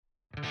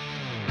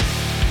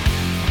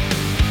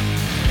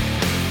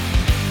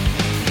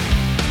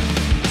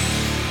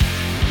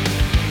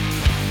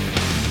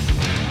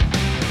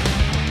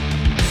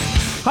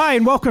Hi,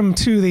 and welcome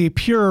to the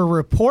Pure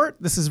Report.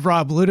 This is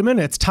Rob Ludeman.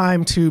 It's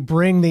time to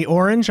bring the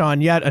orange on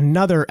yet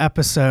another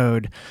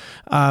episode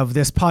of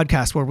this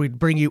podcast where we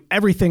bring you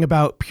everything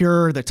about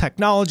Pure, the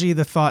technology,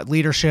 the thought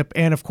leadership,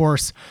 and of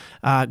course,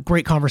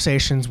 great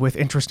conversations with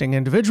interesting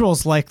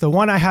individuals like the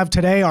one I have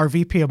today, our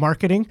VP of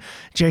Marketing,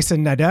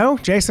 Jason Nadeau.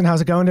 Jason,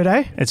 how's it going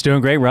today? It's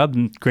doing great, Rob.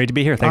 Great to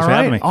be here. Thanks for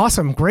having me.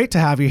 Awesome. Great to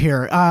have you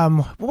here.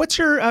 What's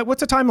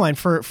a timeline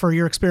for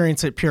your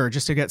experience at Pure,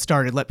 just to get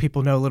started? Let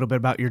people know a little bit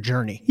about your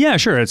journey. Yeah,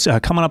 sure. It's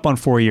coming up on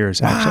 4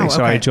 years, actually. Wow,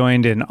 So okay. I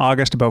joined in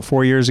August about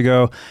 4 years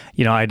ago.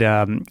 You know,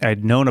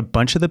 I'd known a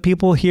bunch of the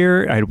people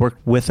here. I'd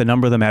worked with a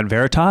number of them at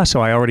Veritas,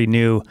 so I already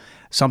knew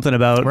something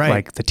about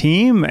like the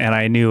team, and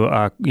I knew,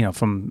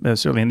 from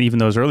certainly in even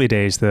those early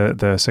days,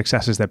 the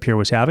successes that Pure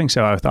was having.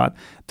 So I thought,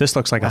 this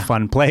looks like a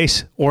fun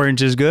place.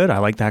 Orange is good. I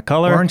like that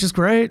color. Orange is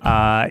great.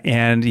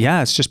 And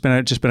yeah, it's just been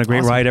a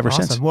great ride ever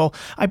since. Well,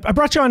 I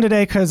brought you on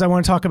today because I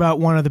want to talk about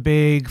one of the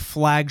big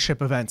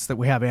flagship events that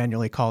we have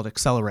annually called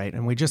Accelerate,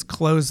 and we just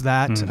closed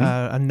that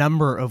a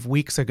number of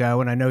weeks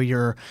ago. And I know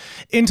you're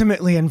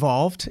intimately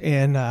involved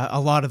in a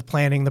lot of the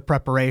planning, the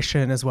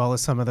preparation, as well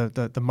as some of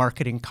the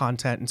marketing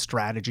content and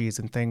strategies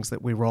and things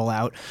that we roll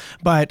out.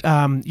 But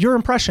your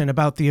impression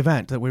about the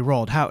event that we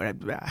rolled, how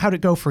did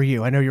it go for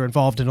you? I know you're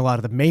involved in a lot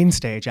of the main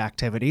stage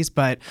activities,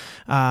 but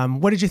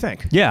what did you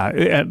think?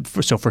 Yeah,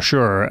 so for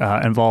sure,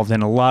 involved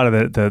in a lot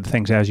of the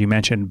things as you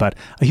mentioned, but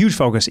a huge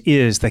focus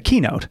is the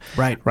keynote.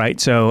 Right.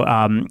 So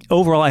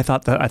overall, I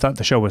thought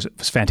the show was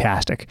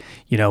fantastic.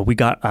 You know, we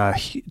got a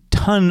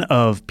ton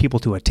of people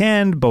to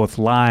attend, both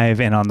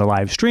live and on the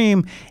live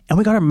stream, and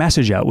we got our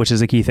message out, which is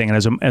the key thing. And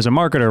as a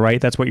marketer,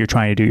 right, that's what you're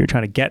trying to do. You're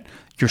trying to get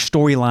your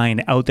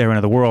storyline out there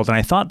into the world. And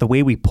I thought the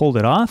way we pulled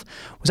it off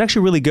was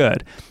actually really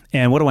good.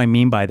 And what do I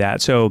mean by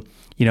that? So,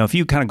 you know, if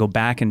you kind of go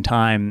back in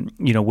time,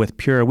 you know, with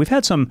Pure, we've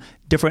had some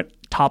different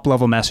top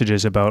level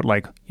messages about,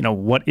 like, you know,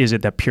 what is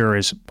it that Pure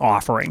is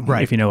offering,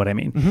 if you know what I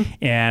mean.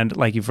 And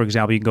like, for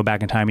example, you can go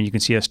back in time and you can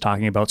see us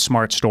talking about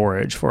smart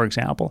storage, for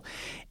example.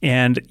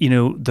 And, you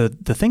know, the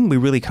thing we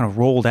really kind of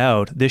rolled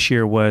out this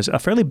year was a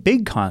fairly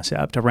big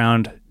concept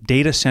around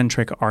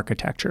data-centric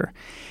architecture.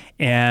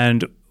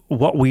 And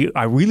what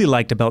I really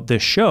liked about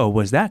this show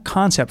was that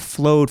concept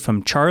flowed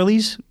from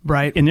Charlie's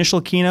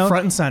initial keynote,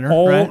 front and center,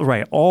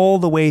 all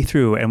the way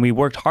through, and we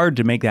worked hard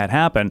to make that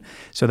happen.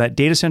 So that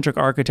data-centric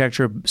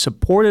architecture,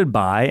 supported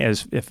by,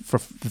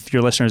 if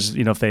your listeners,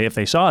 you know, if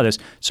they saw this,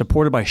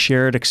 supported by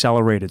shared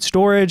accelerated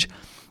storage,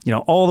 you know,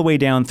 all the way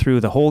down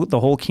through the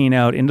whole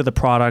keynote into the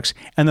products,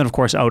 and then of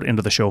course out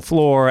into the show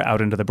floor,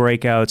 out into the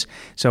breakouts.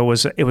 So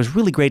it was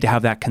really great to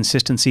have that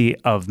consistency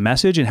of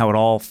message and how it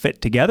all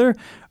fit together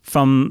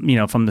from the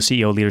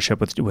CEO leadership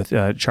with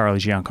Charlie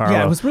Giancarlo.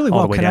 Yeah, it was really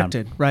well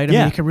connected, right? I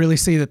mean, you could really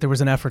see that there was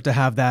an effort to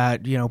have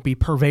that, you know, be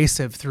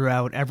pervasive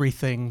throughout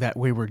everything that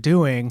we were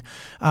doing.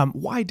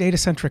 Why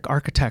data-centric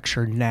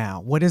architecture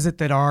now? What is it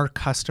that our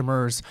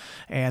customers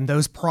and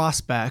those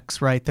prospects,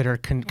 right, that are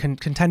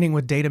contending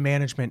with data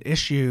management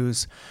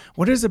issues,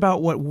 what is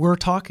about what we're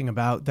talking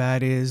about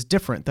that is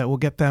different, that will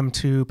get them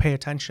to pay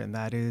attention,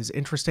 that is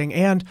interesting,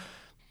 and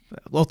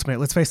ultimately,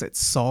 let's face it,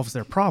 solves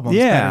their problems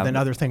better than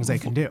other things they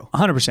can do.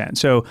 100%.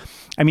 So,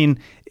 I mean,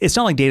 it's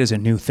not like data is a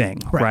new thing,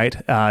 right?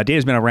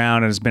 Data's been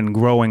around and has been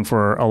growing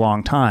for a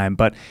long time.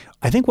 But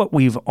I think what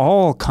we've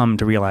all come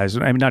to realize,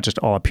 I mean, not just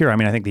all up here, I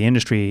mean, I think the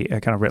industry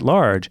kind of writ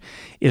large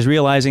is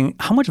realizing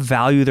how much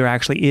value there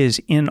actually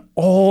is in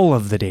all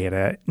of the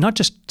data, not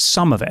just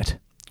some of it.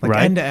 Like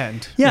end to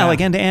end. Yeah,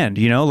 like end to end.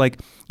 You know, like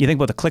you think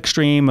about the click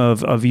stream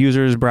of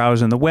users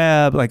browsing the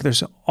web, like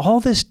there's all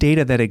this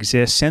data that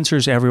exists,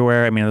 sensors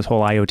everywhere. I mean, this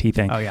whole IoT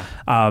thing. Oh, yeah.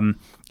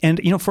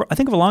 And, you know, I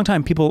think of a long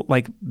time, people,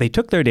 like, they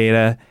took their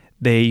data,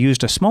 they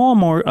used a small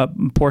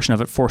portion of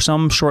it for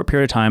some short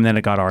period of time, then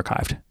it got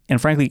archived. And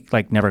frankly,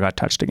 like, never got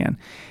touched again.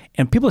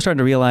 And people are starting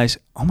to realize,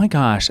 oh my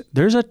gosh,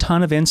 there's a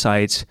ton of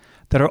insights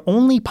that are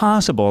only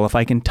possible if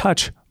I can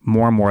touch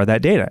more and more of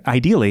that data.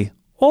 Ideally,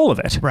 all of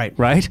it,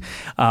 right?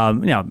 You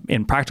know,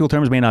 in practical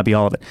terms, may not be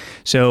all of it.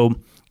 So,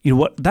 you know,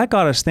 what that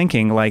got us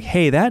thinking, like,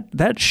 hey,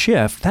 that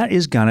shift, that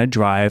is gonna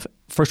drive,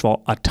 first of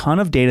all, a ton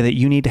of data that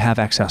you need to have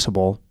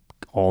accessible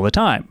all the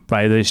time,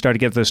 right? They start to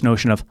get this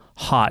notion of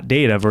hot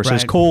data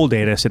versus cold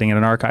data sitting in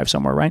an archive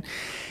somewhere, right?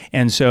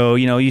 And so,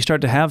 you know, you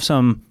start to have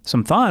some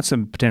thoughts,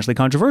 and potentially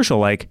controversial,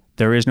 like,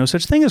 there is no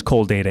such thing as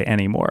cold data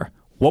anymore.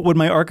 What would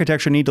my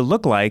architecture need to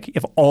look like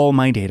if all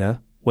my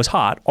data was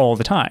hot all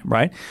the time,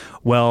 right?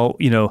 Well,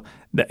 you know,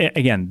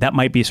 again, that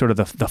might be sort of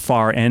the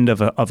far end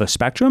of a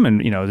spectrum,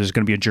 and, you know, there's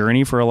going to be a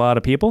journey for a lot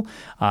of people,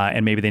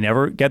 and maybe they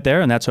never get there,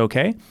 and that's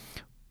okay.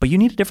 But you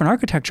need a different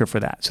architecture for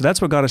that. So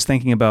that's what got us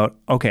thinking about,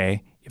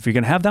 okay, if you're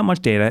going to have that much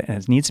data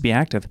and it needs to be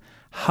active,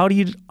 how do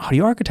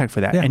you architect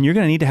for that? Yeah. And you're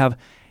going to need to have,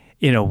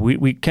 you know,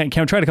 we can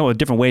try to come up with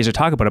different ways to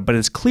talk about it, but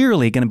it's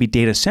clearly going to be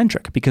data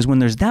centric, because when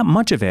there's that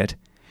much of it,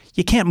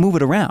 you can't move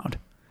it around.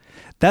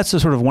 That's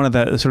the sort of one of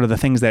the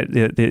things that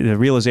the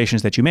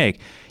realizations that you make.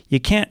 You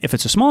can't, if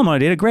it's a small amount of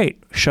data,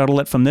 great, shuttle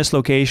it from this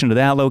location to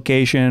that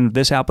location,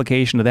 this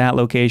application to that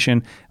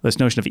location, this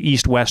notion of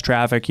east-west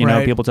traffic, you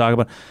know, people talk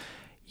about.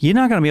 you're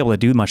not going to be able to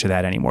do much of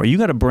that anymore. You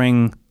got to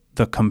bring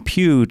the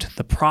compute,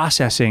 the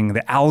processing,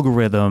 the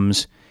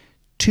algorithms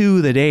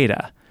to the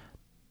data.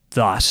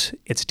 Thus,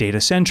 it's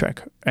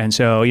data-centric. And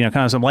so, kind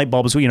of some light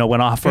bulbs,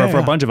 went off for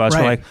a bunch of us.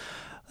 Right. We're like,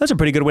 that's a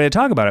pretty good way to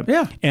talk about it.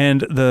 Yeah.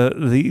 And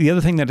the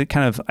other thing that it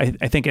kind of,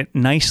 I think it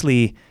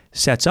nicely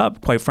sets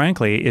up, quite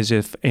frankly, is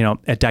if,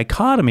 a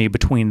dichotomy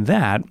between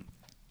that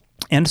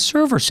and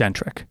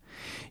server-centric.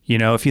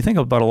 If you think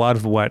about a lot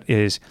of what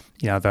is,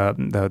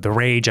 the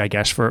rage, I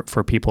guess,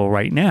 for people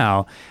right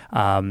now,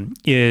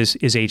 is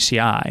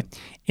HCI.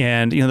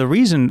 And, the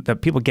reason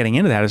that people are getting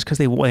into that is because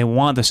they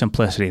want the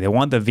simplicity. They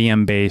want the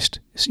VM-based,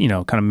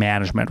 kind of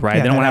management, right?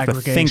 Yeah, they don't have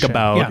to think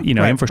about,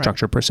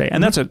 infrastructure per se.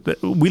 And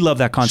we love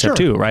that concept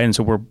too, right? And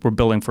so we're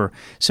building for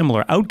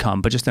similar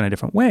outcome, but just in a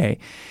different way.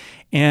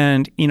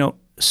 And,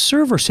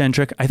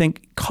 server-centric, I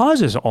think,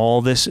 causes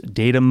all this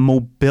data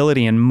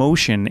mobility and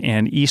motion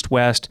and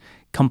east-west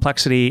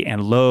complexity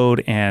and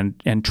load and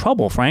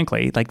trouble,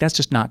 frankly. Like, that's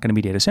just not going to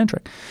be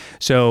data-centric.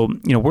 So,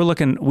 we're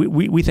looking,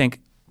 we think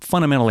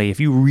fundamentally, if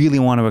you really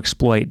want to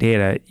exploit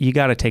data, you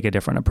got to take a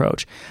different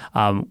approach.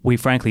 We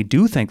frankly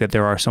do think that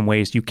there are some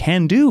ways you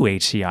can do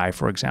HCI,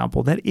 for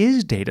example, that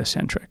is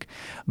data-centric,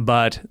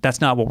 but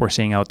that's not what we're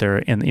seeing out there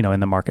in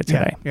the market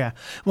today. Yeah.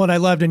 Well, and I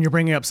loved, and you're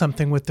bringing up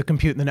something with the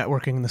compute and the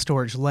networking and the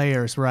storage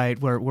layers,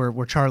 right?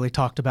 Where Charlie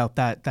talked about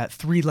that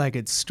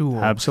three-legged stool,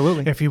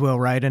 absolutely, if you will,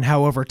 right? And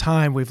how over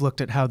time we've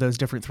looked at how those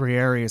different three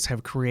areas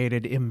have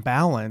created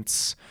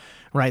imbalance.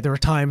 Right, there were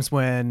times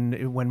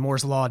when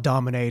Moore's law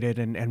dominated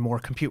and more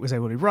compute was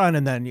able to run,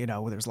 and then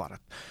there's a lot of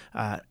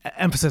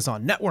emphasis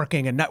on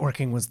networking, and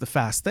networking was the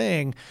fast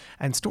thing,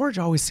 and storage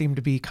always seemed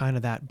to be kind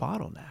of that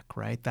bottleneck,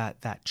 right?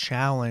 That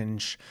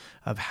challenge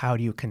of how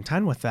do you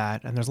contend with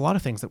that, and there's a lot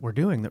of things that we're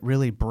doing that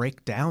really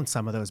break down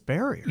some of those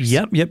barriers.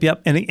 Yep.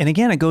 And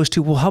again, it goes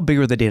to, well, how big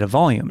are the data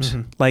volumes?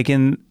 Mm-hmm. Like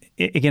in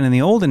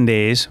the olden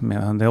days,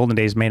 the olden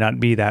days may not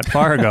be that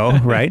far ago,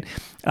 right?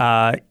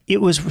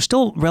 It was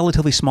still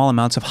relatively small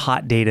amounts of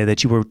hot data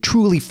that you were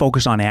truly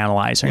focused on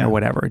analyzing or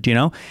whatever,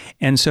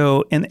 And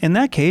so in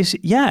that case,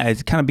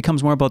 it kind of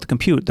becomes more about the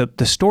compute.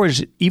 The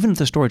storage, even if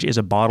the storage is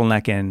a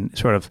bottleneck in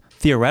sort of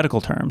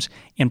theoretical terms,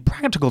 in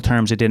practical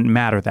terms, it didn't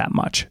matter that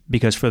much,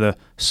 because for the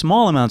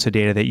small amounts of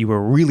data that you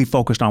were really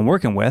focused on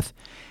working with,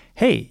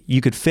 hey,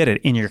 you could fit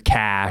it in your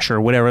cache or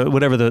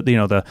whatever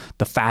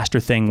the faster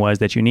thing was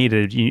that you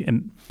needed.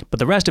 But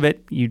the rest of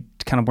it, you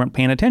kind of weren't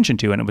paying attention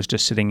to, and it was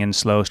just sitting in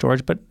slow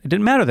storage. But it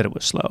didn't matter that it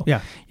was slow.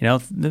 Yeah.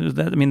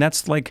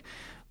 That's like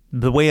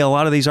the way a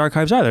lot of these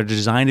archives are. They're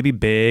designed to be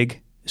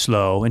big,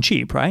 slow, and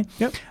cheap, right?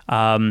 Yep.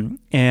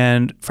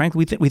 And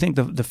frankly, we think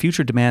the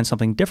future demands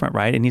something different,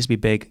 right? It needs to be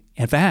big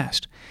and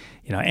fast.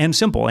 And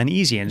simple and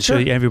easy, and so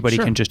everybody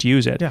can just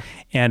use it. Yeah.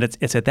 And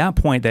it's at that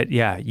point that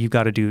you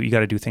got to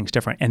do things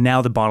different. And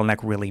now the bottleneck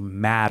really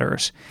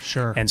matters.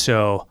 Sure. And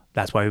so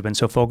that's why we've been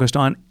so focused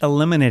on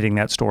eliminating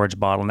that storage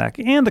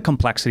bottleneck and the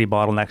complexity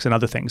bottlenecks and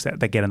other things that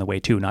get in the way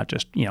too. Not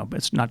just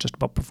it's not just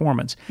about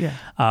performance. Yeah.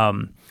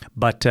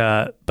 But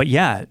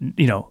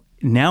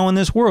now in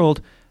this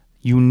world,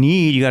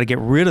 you got to get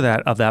rid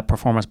of that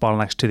performance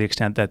bottlenecks to the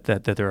extent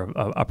that they're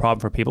a problem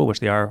for people, which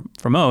they are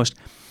for most.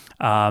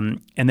 And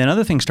then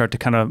other things start to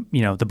kind of,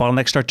 the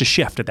bottlenecks start to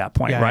shift at that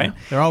point, right? Yeah.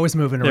 They're always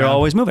moving around. They're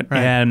always moving.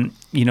 Right. And,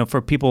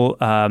 for people,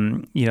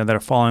 that are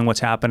following what's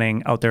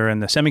happening out there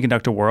in the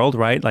semiconductor world,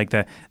 right? Like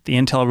the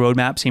Intel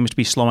roadmap seems to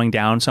be slowing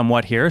down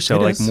somewhat here. So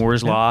like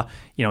Moore's law,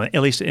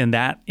 at least in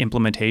that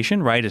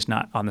implementation, right, is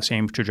not on the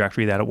same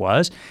trajectory that it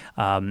was.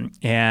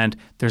 And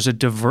there's a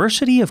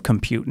diversity of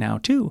compute now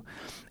too.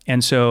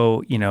 And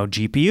so,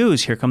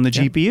 GPUs, here come the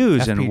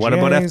GPUs. And what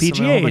about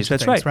FPGAs?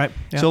 That's right.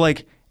 Yeah. So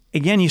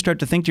again, you start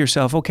to think to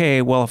yourself,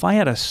 okay, well, if I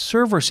had a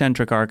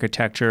server-centric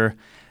architecture,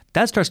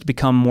 that starts to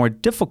become more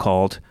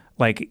difficult,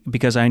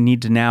 because I'm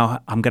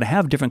going to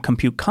have different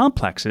compute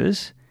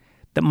complexes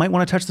that might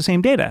want to touch the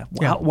same data.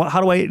 Yeah.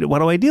 How do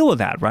I deal with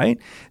that, right?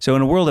 So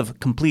in a world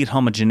of complete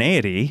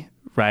homogeneity,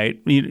 right,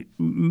 a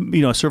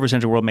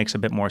server-centric world makes a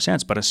bit more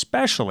sense, but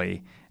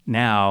especially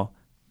now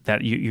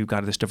that you've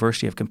got this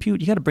diversity of compute,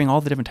 you got to bring all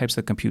the different types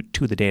of compute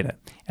to the data.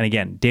 And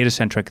again,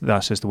 data-centric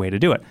thus is the way to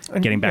do it.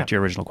 Getting back to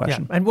your original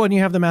question. Yeah. And when you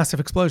have the massive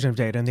explosion of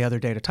data and the other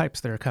data types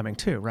that are coming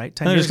too, right?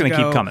 They're just going to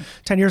keep coming.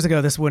 10 years ago,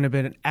 this wouldn't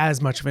have been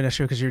as much of an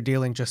issue because you're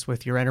dealing just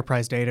with your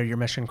enterprise data, your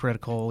mission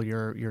critical,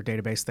 your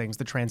database things,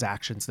 the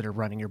transactions that are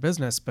running your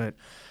business. But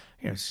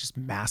it's just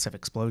massive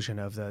explosion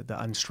of the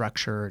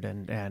unstructured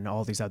and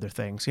all these other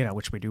things,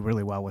 which we do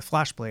really well with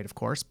FlashBlade, of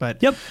course.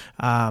 But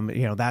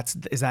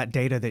is that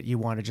data that you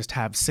want to just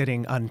have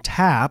sitting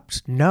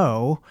untapped?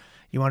 No,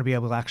 you want to be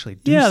able to actually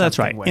do something that's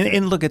right. with it.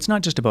 And look, it's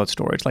not just about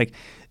storage.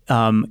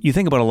 You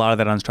think about a lot of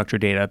that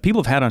unstructured data.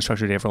 People have had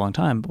unstructured data for a long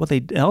time, but what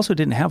they also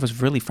didn't have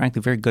was really,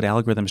 frankly, very good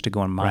algorithms to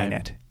go and mine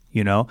it.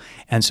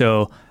 And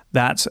so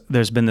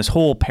there's been this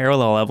whole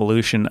parallel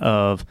evolution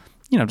of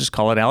just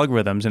call it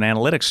algorithms and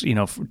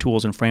analytics,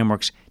 tools and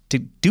frameworks to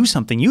do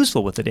something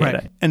useful with the data.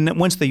 Right. And then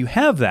once you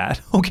have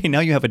that, okay, now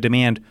you have a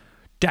demand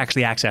to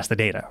actually access the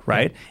data,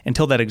 right?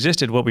 Until that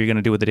existed, what were you going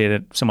to do with the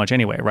data so much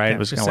anyway, right? It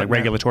was kind of like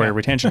regulatory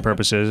retention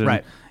purposes,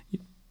 and,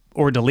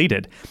 or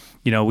deleted.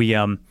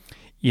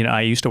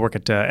 I used to work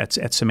at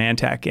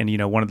Symantec,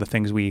 and one of the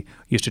things we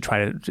used to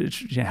try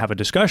to have a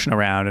discussion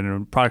around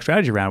and a product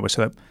strategy around was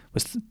so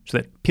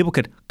that people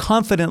could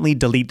confidently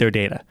delete their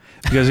data,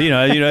 because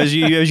as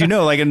you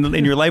know, like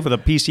in your life with a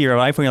PC or an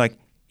iPhone, you're like,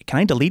 can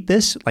I delete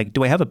this? Like,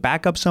 do I have a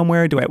backup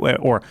somewhere? Do I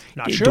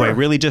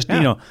really just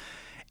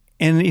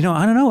And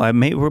I don't know.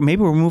 Maybe we're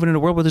moving into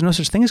a world where there's no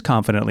such thing as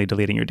confidently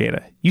deleting your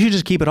data. You should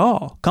just keep it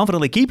all.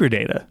 Confidently keep your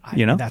data.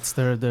 That's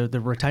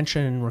the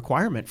retention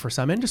requirement for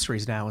some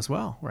industries now as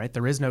well, right?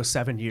 There is no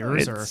 7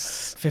 years or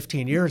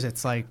 15 years.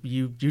 It's like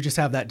you just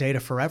have that data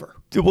forever.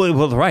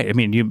 Well, right. I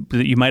mean,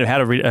 you might have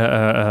had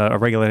a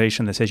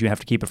regulation that says you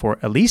have to keep it for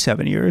at least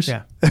 7 years.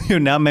 Yeah.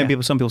 Now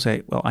some people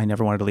say, well, I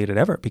never want to delete it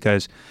ever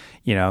because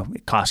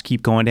costs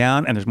keep going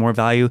down and there's more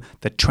value.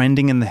 The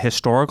trending in the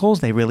historicals,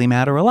 they really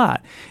matter a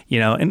lot.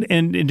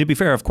 And to be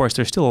fair, of course,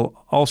 there's still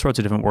all sorts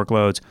of different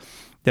workloads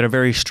that are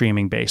very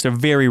streaming based. They're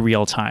very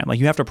real time. Like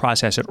you have to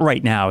process it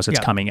right now as it's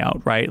coming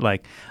out, right?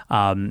 Like,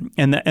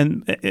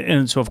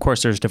 and so of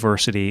course there's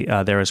diversity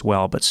there as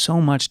well. But so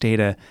much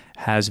data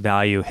has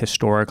value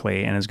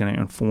historically and is going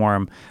to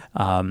inform,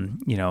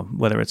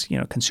 whether it's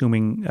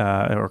consuming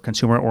or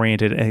consumer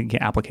oriented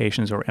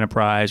applications or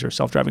enterprise or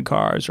self-driving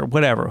cars or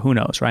whatever. Who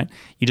knows, right?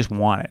 You just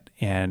want it,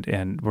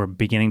 and we're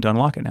beginning to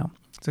unlock it now.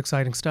 It's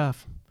exciting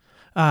stuff.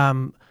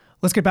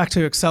 Let's get back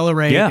to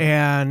Accelerate,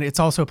 and it's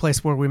also a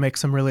place where we make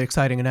some really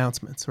exciting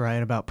announcements,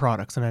 right, about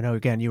products. And I know,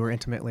 again, you were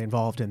intimately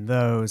involved in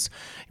those.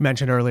 You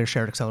mentioned earlier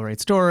shared accelerate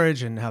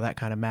storage and how that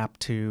kind of mapped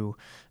to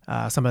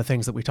some of the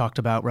things that we talked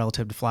about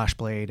relative to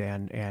FlashBlade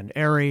and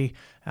AIRI,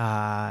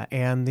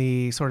 and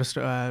the sort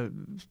of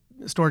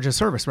storage as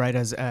service, right,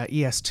 as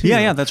ES2.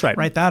 Yeah, that's right.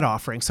 Right, that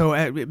offering.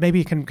 So maybe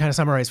you can kind of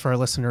summarize for our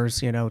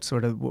listeners,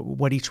 sort of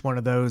what each one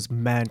of those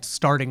meant,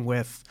 starting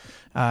with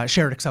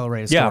shared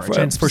accelerated storage,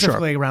 and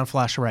specifically around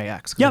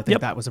FlashArray//X. I think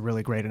that was a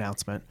really great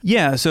announcement.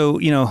 Yeah, so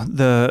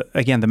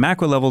the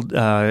macro level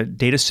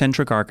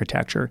data-centric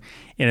architecture.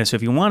 So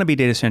if you want to be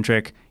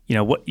data-centric,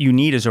 what you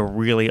need is a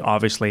really,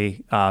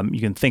 obviously, you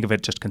can think of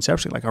it just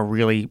conceptually like a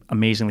really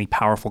amazingly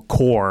powerful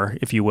core,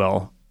 if you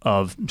will,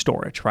 of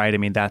storage, right? I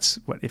mean, that's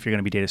what, if you're going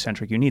to be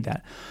data-centric, you need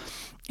that.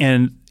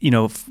 And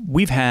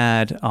we've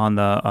had on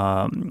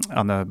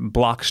the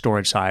block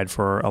storage side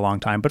for a long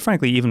time, but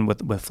frankly, even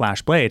with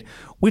FlashBlade,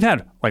 we've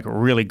had like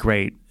really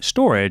great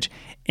storage.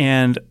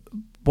 And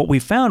what we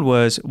found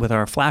was with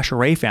our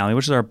FlashArray family,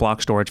 which is our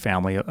block storage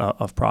family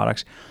of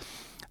products,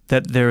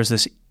 that there's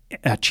this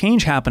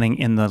change happening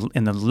in the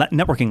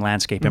networking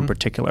landscape in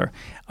particular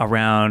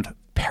around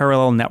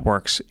parallel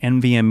networks,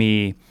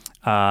 NVMe.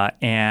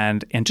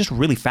 And just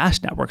really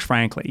fast networks,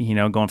 frankly,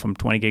 going from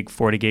 20 gig,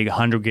 40 gig,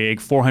 100 gig,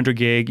 400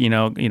 gig,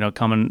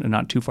 coming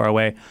not too far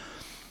away.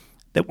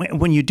 That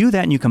when you do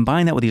that and you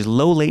combine that with these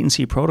low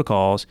latency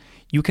protocols,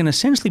 you can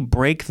essentially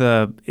break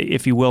the,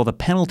 if you will, the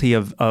penalty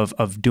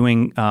of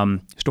doing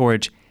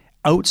storage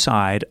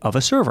outside of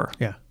a server.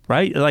 Yeah.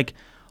 Right? Like,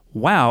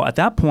 wow, at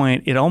that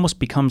point, it almost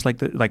becomes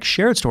like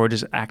shared storage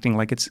is acting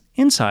like it's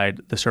inside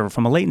the server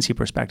from a latency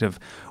perspective,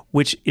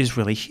 which is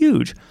really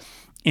huge.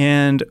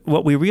 And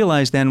what we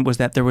realized then was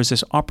that there was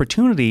this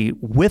opportunity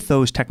with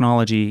those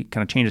technology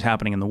kind of changes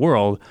happening in the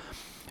world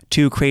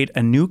to create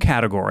a new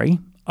category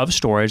of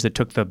storage that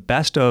took the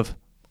best of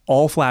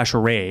all flash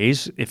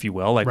arrays, if you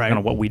will, like kind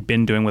of what we'd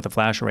been doing with the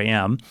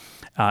FlashArray//M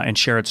and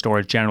shared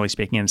storage, generally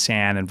speaking, in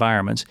SAN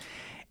environments,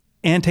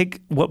 and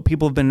take what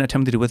people have been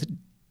attempting to do with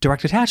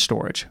direct attached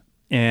storage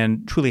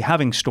and truly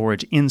having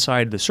storage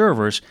inside the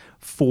servers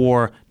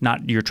for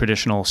not your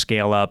traditional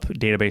scale-up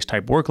database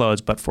type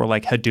workloads, but for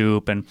like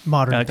Hadoop and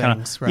modern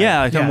things, right?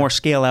 Yeah, kind of more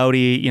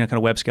scale-outy, kind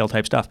of web scale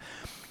type stuff.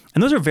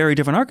 And those are very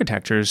different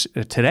architectures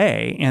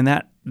today, and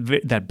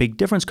that big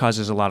difference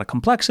causes a lot of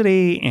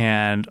complexity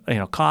and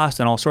cost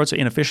and all sorts of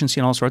inefficiency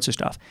and all sorts of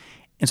stuff.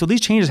 And so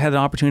these changes had an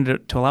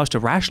opportunity to allow us to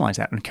rationalize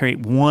that and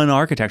create one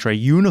architecture, a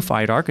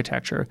unified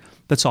architecture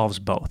that solves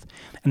both.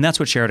 And that's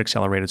what shared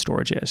accelerated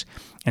storage is.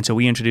 And so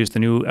we introduced the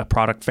new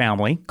product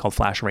family called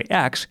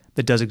FlashArray//X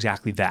that does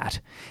exactly that.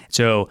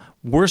 So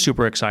we're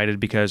super excited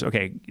because,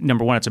 okay,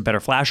 number one, it's a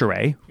better flash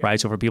array, right?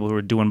 So for people who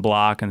are doing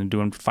block and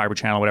doing fiber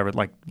channel, whatever,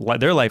 like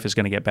their life is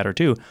going to get better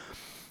too.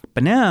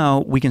 But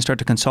now we can start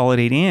to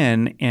consolidate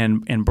in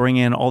and bring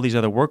in all these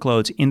other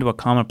workloads into a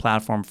common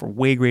platform for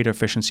way greater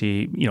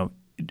efficiency,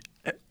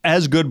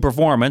 as good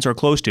performance or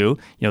close to,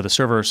 the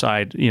server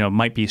side,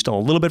 might be still a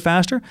little bit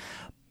faster,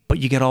 but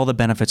you get all the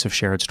benefits of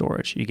shared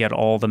storage. You get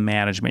all the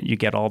management, you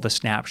get all the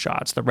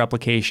snapshots, the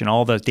replication,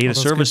 all the data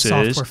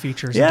services. Software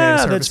features. And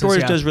data services, that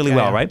storage does really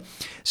well, right?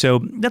 So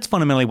that's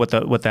fundamentally what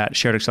that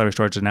shared accelerated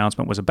storage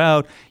announcement was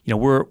about. We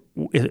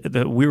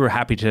were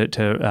happy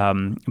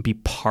to be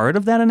part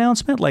of that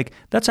announcement. Like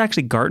that's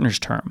actually Gartner's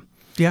term.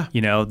 Yeah.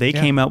 They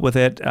came out with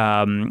it.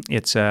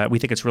 It's we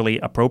think it's really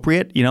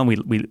appropriate.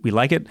 We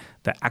like it.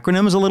 The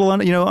acronym is a little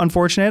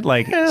unfortunate.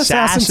 Like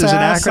SAS is an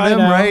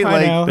acronym, right?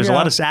 Like there's a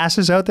lot of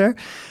SASs out there,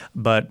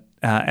 but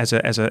as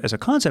a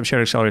concept,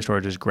 shared accelerated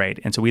storage is great.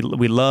 And so we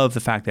love the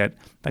fact that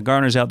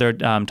Gartner's out there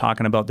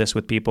talking about this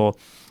with people.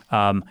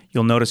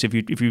 You'll notice if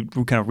you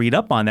kind of read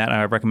up on that, and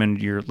I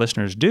recommend your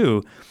listeners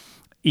do,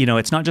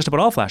 it's not just about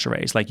all-flash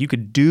arrays. Like you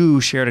could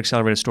do shared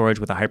accelerated storage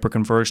with a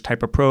hyperconverged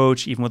type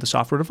approach, even with a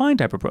software-defined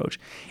type approach.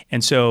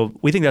 And so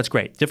we think that's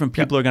great. Different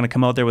people are going to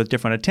come out there with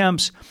different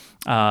attempts.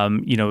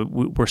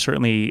 We're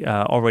certainly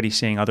already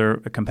seeing other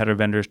competitor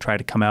vendors try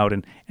to come out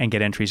and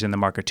get entries in the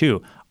market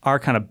too. Our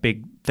kind of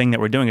big thing that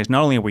we're doing is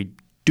not only are we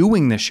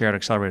doing this shared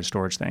accelerated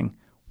storage thing,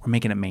 we're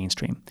making it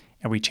mainstream.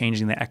 And we're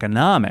changing the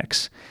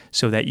economics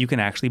so that you can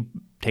actually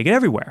take it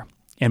everywhere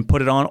and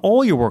put it on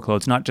all your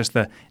workloads, not just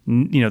the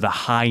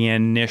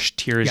high-end niche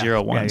tier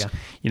 0 ones.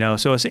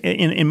 So it's,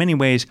 in many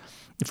ways,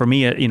 for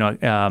me,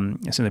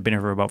 since I've been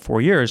here for about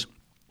 4 years,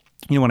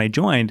 when I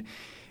joined,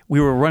 we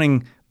were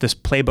running this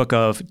playbook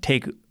of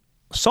take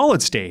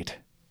solid state,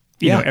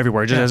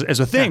 everywhere, just as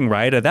a thing,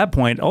 right? At that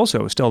point,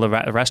 also, still the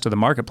rest of the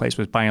marketplace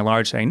was by and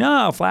large saying,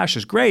 no, flash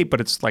is great,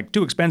 but it's like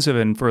too expensive,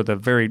 and for the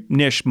very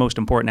niche, most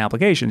important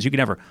applications, you can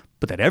never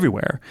put that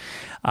everywhere.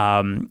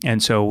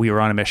 And so we were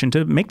on a mission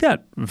to make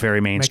that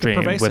very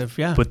mainstream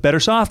with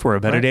better software,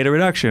 better data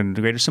reduction,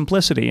 greater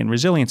simplicity and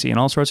resiliency, and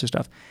all sorts of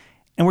stuff.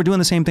 And we're doing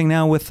the same thing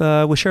now with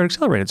shared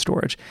accelerated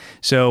storage.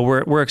 So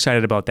we're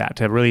excited about that,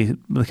 to really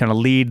kind of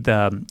lead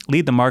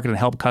the market and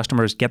help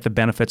customers get the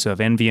benefits of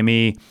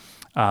NVMe.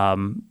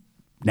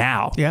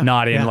 Now,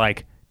 not in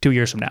like 2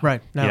 years from now.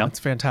 Right. No, it's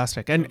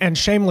fantastic. And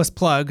shameless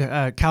plug,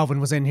 Calvin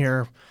was in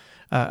here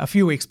a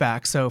few weeks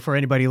back. So for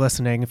anybody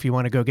listening, if you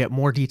want to go get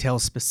more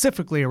details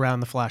specifically around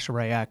the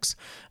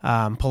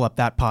FlashArray//X, pull up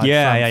that pod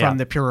from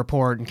the Pure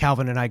Report. And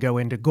Calvin and I go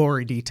into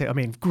gory detail. I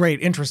mean,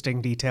 great,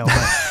 interesting detail,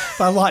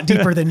 but a lot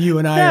deeper than you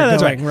and I are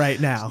going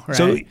right now. Right?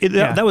 So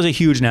that was a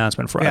huge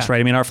announcement for us, right?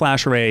 I mean, our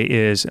FlashArray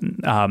is,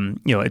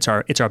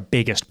 it's our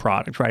biggest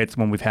product, right? It's the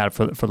one we've had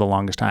for the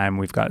longest time.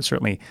 We've got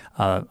certainly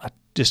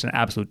just an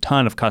absolute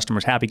ton of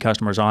customers, happy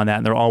customers on that,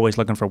 and they're always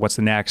looking for what's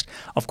the next.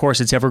 Of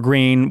course, it's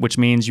evergreen, which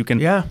means you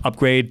can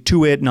upgrade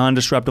to it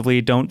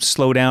non-disruptively, don't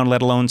slow down,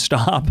 let alone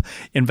stop.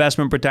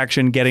 Investment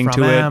protection, getting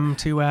From to M, it.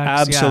 2X.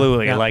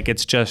 Absolutely. Like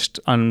it's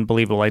just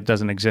unbelievable. It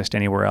doesn't exist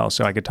anywhere else.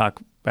 So I could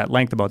talk at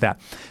length about that.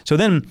 So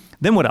then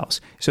what else?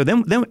 So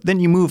then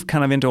you move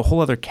kind of into a whole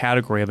other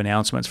category of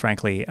announcements,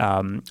 frankly,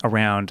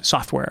 around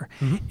software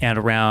and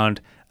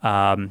around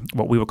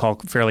what we would call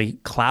fairly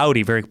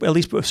cloudy, at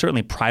least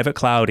certainly private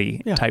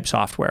cloudy type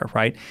software,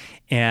 right?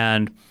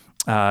 And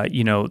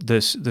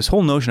this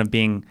whole notion of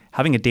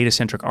having a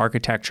data-centric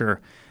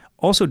architecture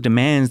also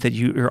demands that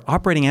you're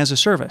operating as a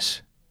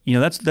service.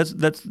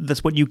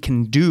 That's what you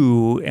can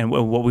do, and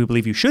what we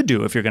believe you should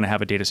do if you're going to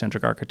have a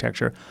data-centric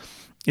architecture,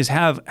 is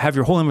have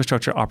your whole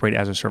infrastructure operate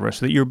as a service,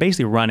 so that you're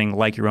basically running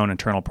like your own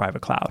internal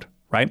private cloud,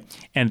 right?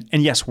 And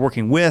yes,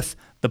 working with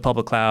the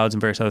public clouds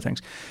and various other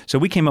things. So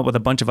we came up with a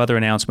bunch of other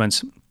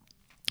announcements.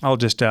 I'll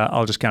just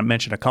kind of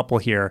mention a couple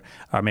here,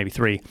 or maybe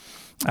three.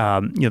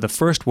 The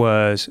first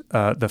was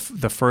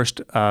the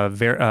first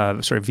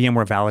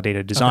VMware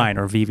Validated Design,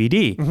 or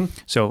VVD.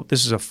 So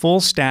this is a full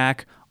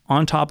stack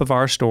on top of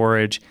our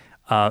storage,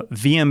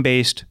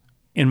 VM-based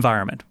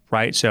environment,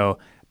 right? So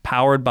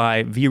powered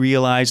by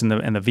vRealize and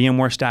the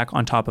VMware stack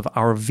on top of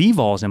our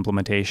vVols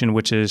implementation,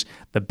 which is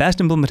the best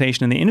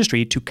implementation in the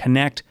industry to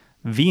connect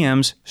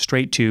VMs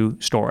straight to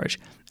storage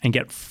and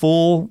get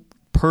full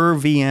per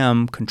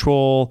VM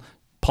control,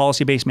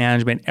 policy-based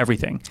management,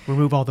 everything.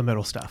 Remove all the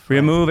middle stuff.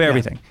 Remove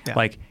everything. Yeah.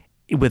 Like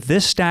with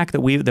this stack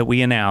that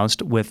we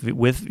announced with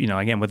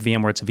again with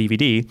VMware, it's a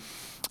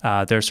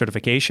VVD, their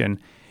certification.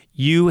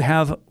 You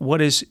have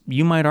what is,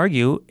 you might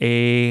argue,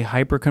 a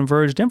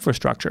hyper-converged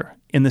infrastructure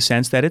in the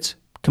sense that it's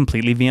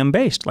completely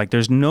VM-based. Like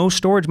there's no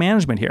storage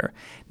management here.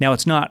 Now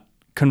it's not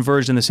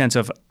converged in the sense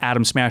of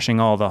atom smashing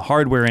all the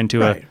hardware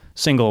into a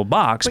single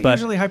box. But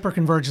usually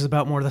hyperconverged is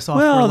about more of the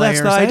software layers. Well,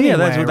 that's the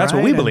idea. Anyway, that's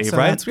what we believe, so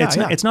right?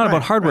 It's not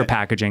about hardware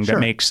packaging that Sure.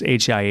 makes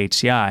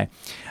HCI.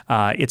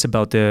 It's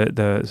about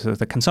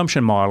the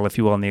consumption model, if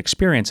you will, and the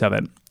experience of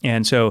it.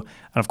 And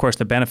of course,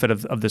 the benefit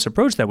of this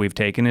approach that we've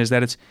taken is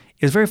that it's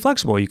very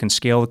flexible. You can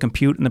scale the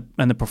compute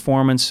and the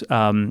performance,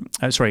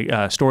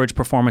 storage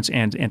performance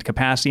and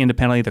capacity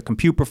independently, the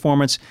compute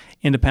performance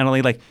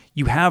independently. Like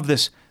you have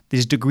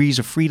these degrees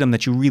of freedom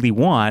that you really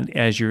want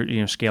as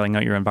you're scaling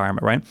out your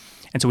environment, right?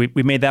 And so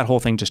we made that whole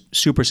thing just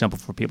super simple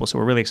for people. So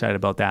we're really excited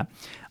about that.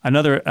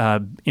 Another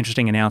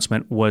interesting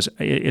announcement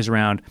is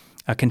around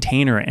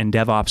container and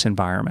DevOps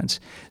environments.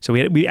 So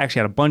we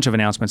actually had a bunch of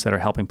announcements that are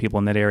helping people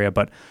in that area.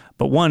 But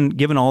one,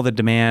 given all the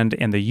demand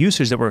and the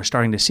usage that we're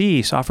starting to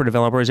see, software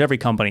developers, every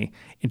company,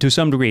 and to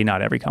some degree,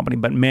 not every company,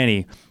 but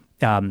many,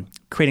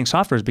 creating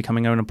software is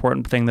becoming an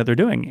important thing that they're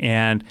doing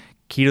and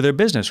key to their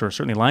business, or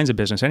certainly lines of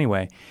business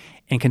anyway.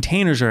 And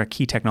containers are a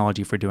key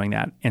technology for doing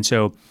that. And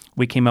so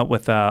we came up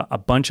with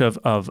a bunch of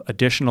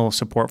additional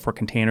support for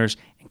containers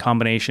in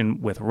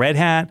combination with Red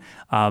Hat,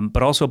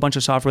 but also a bunch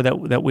of software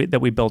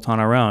that we built on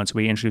our own. So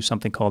we introduced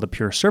something called a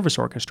Pure Service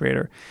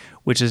Orchestrator,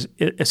 which is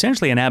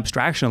essentially an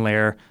abstraction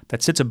layer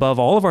that sits above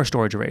all of our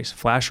storage arrays,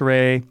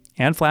 FlashArray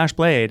and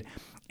FlashBlade,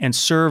 and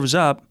serves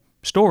up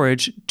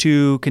storage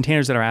to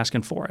containers that are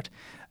asking for it.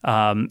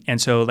 And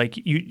so like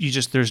you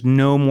just, there's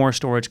no more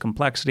storage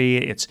complexity.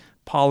 It's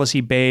policy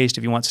based.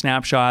 If you want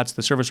snapshots,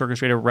 the service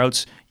orchestrator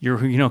routes your,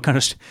 kind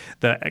of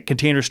the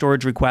container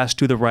storage request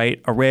to the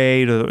right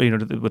array,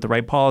 with the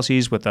right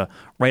policies, with the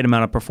right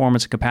amount of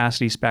performance and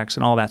capacity specs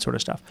and all that sort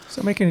of stuff.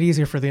 So making it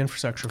easier for the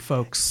infrastructure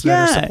folks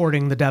that are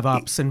supporting the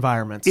DevOps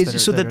environments.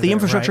 So that the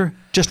infrastructure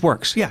just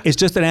works. Yeah. It's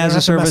just an as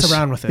a service. Mess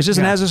around with it. It's just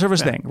an as a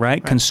service thing,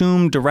 right?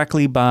 Consumed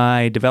directly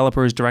by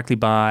developers, directly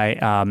by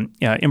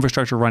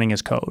infrastructure running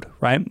as code,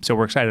 right? So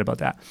we're excited about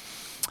that.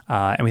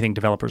 And we think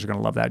developers are going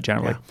to love that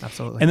generally. Yeah,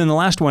 absolutely. And then the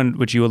last one,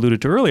 which you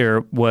alluded to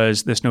earlier,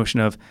 was this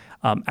notion of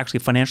actually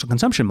financial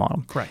consumption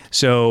model. Correct.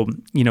 So,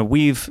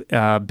 we've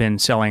been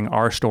selling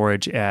our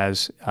storage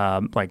as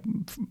like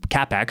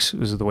CapEx.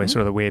 This is the way,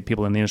 sort of the way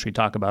people in the industry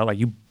talk about it. Like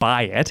you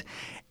buy it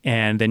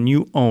and then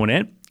you own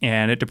it.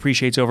 And it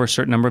depreciates over a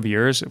certain number of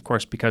years. Of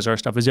course, because our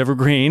stuff is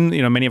evergreen,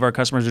 many of our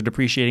customers are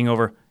depreciating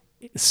over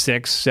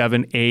 6,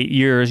 7, 8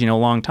 years, a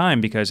long time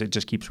because it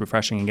just keeps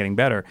refreshing and getting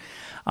better.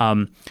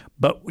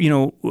 But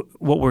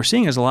what we're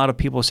seeing is a lot of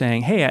people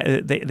saying,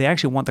 hey, they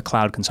actually want the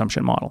cloud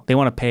consumption model. They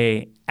want to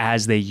pay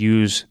as they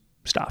use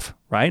stuff,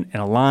 right?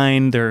 And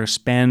align their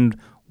spend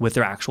with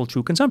their actual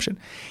true consumption.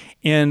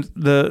 And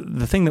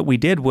the thing that we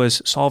did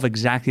was solve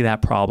exactly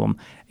that problem.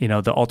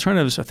 The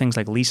alternatives are things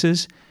like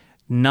leases,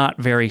 not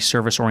very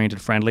service-oriented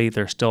friendly.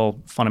 They're still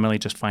fundamentally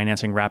just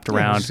financing wrapped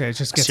around a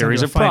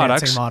series of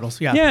products. Models.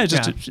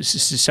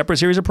 Just a separate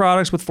series of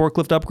products with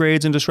forklift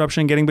upgrades and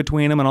disruption getting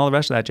between them and all the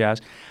rest of that jazz.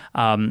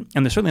 And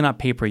they're certainly not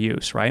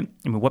pay-per-use, right?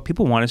 I mean, what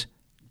people want is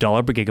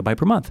 $1 per gigabyte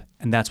per month,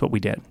 and that's what we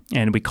did.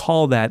 And we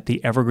call that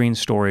the Evergreen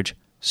Storage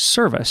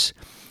Service,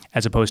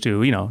 as opposed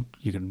to,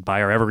 you can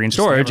buy our Evergreen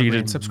storage, you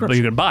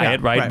can buy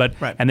it, right? But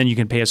and then you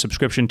can pay a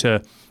subscription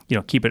to,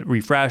 keep it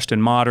refreshed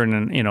and modern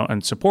and,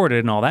 and supported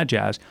and all that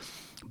jazz.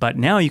 But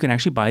now you can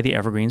actually buy the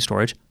Evergreen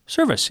Storage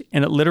Service,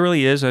 and it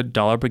literally is $1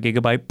 per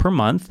gigabyte per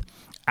month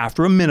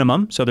after a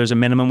minimum. So there's a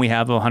minimum we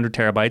have of 100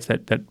 terabytes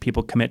that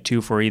people commit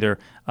to for either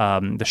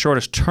the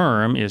shortest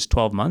term is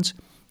 12 months.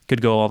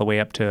 Could go all the way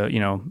up to,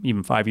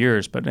 even 5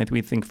 years. But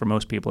we think for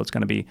most people it's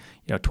going to be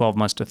 12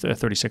 months to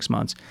 36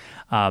 months.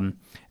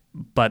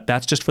 But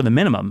that's just for the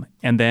minimum.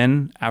 And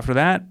then after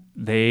that,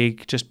 they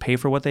just pay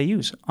for what they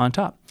use on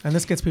top. And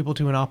this gets people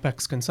to an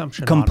OpEx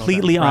consumption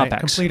completely model. OpEx.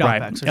 Complete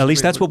right. OpEx. At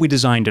least that's what we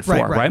designed it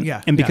for, right?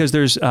 Yeah. And because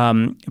there's,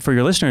 for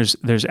your listeners,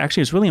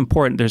 it's really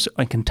important. There's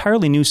an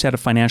entirely new set of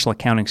financial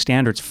accounting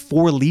standards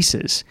for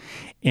leases.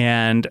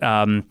 And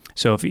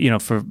so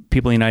if for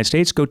people in the United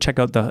States, go check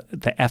out the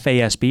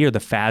FASB or the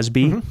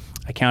FASB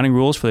accounting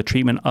rules for the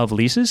treatment of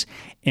leases,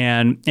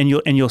 and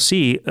you'll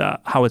see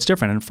how it's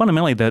different. And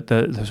fundamentally,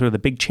 the sort of the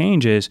big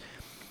change is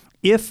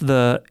if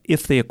the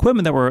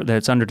equipment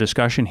that's under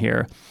discussion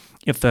here,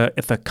 if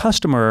the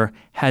customer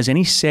has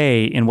any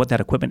say in what that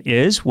equipment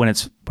is when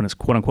it's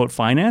quote unquote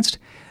financed,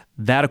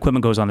 that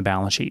equipment goes on the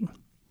balance sheet.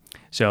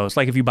 So it's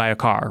like if you buy a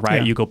car,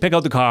 right? Yeah. You go pick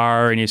out the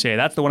car and you say,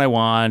 that's the one I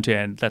want,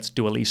 and let's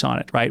do a lease on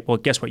it, right? Well,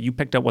 guess what? You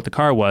picked up what the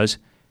car was.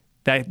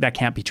 That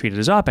can't be treated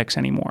as OpEx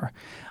anymore.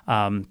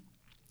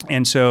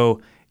 And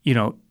so,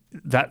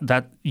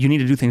 that you need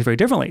to do things very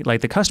differently.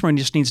 Like the customer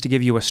just needs to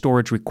give you a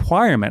storage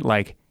requirement,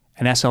 like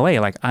an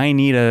SLA, like I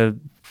need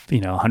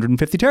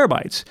 150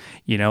 terabytes.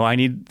 I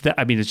need that.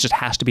 I mean, it just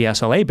has to be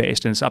SLA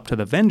based, and it's up to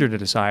the vendor to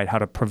decide how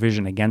to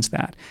provision against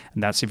that.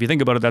 And that's, if you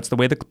think about it, that's the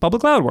way the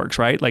public cloud works,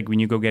 right? Like when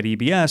you go get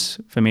EBS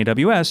from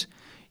AWS,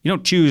 you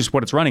don't choose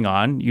what it's running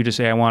on. You just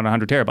say, I want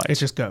 100 terabytes. It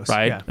just goes.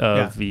 Right?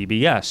 Of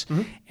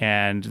EBS.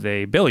 And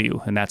they bill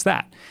you, and that's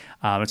that.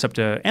 It's up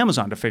to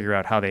Amazon to figure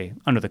out how they,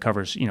 under the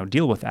covers,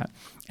 deal with that.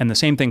 And the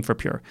same thing for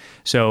Pure.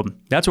 So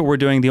that's what we're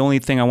doing. The only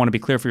thing I want to be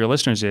clear for your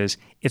listeners is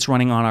it's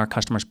running on our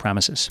customers'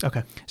 premises.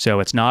 Okay. So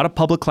it's not a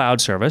public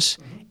cloud service.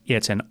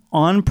 It's an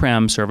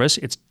on-prem service.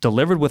 It's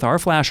delivered with our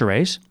flash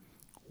arrays.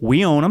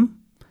 We own them.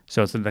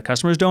 So the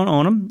customers don't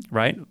own them,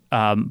 right?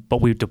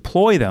 But we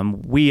deploy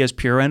them. We as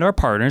Pure and our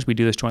partners, we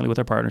do this jointly with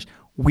our partners,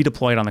 we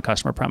deploy it on the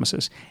customer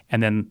premises.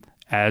 And then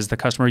as the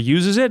customer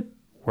uses it,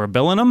 we're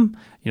billing them,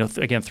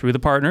 again, through the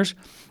partners.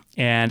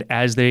 And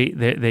as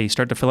they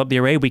start to fill up the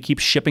array, we keep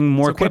shipping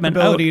more equipment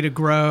out. Capability to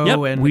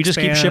grow and we just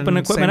keep shipping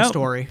equipment out.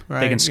 Story, right?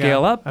 They can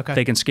scale up. Okay.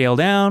 They can scale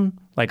down,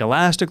 like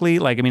elastically.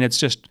 It's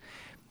just,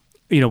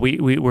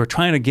 we're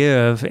trying to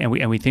give, and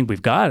we think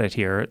we've got it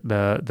here,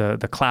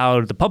 the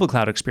cloud, the public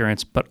cloud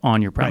experience, but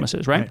on your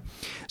premises, right?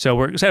 So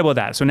we're excited about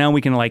that. So now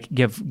we can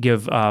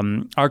give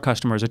our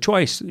customers a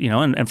choice,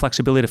 and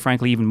flexibility to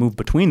frankly even move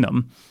between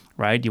them.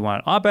 Right? Do you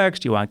want OpEx?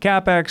 Do you want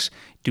CapEx?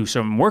 Do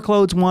some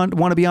workloads want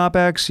to be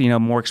OpEx?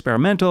 More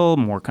experimental,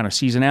 more kind of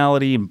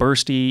seasonality and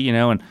bursty,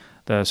 and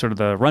the sort of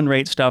the run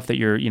rate stuff that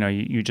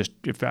you just,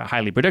 if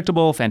highly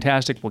predictable,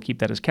 fantastic. We'll keep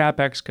that as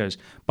CapEx because,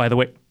 by the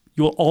way,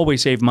 you will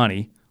always save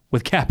money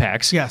with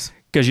CapEx. Yes.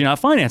 Because you're not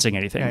financing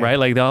anything, right?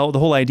 Like the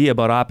whole idea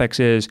about OpEx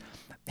is,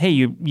 hey,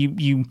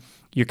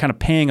 you're kind of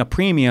paying a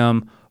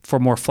premium for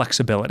more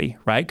flexibility,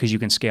 right? Because you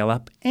can scale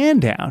up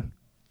and down.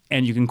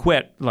 and you can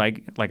quit,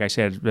 like I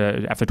said,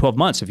 after 12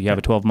 months if you have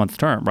a 12-month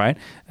term, right?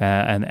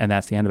 And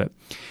that's the end of it.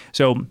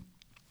 So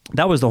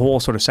that was the whole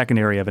sort of second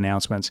area of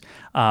announcements.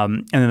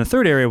 And then the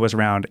third area was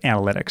around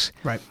analytics.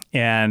 Right.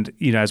 And,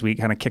 as we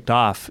kind of kicked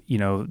off,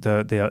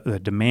 the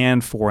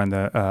demand for and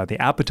the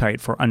appetite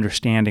for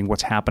understanding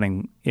what's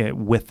happening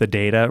with the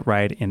data,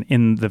 right,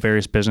 in the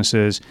various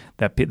businesses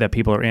that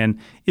people are in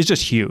is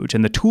just huge.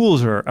 And the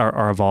tools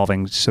are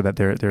evolving so that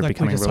they're like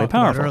becoming we just really talked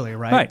about powerful. Earlier,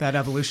 right? That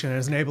evolution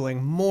is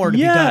enabling more to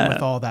be done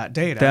with all that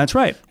data. That's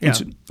right. Yeah.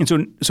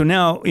 So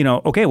now,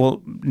 okay,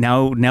 well,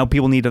 now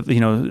people need,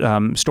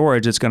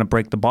 storage that's going to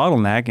break the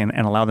bottleneck and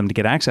allow them to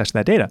get access to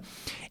that data.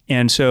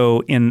 And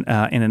so in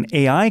an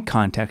AI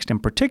context in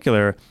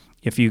particular,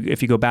 if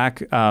you go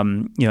back a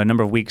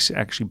number of weeks,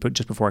 actually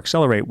just before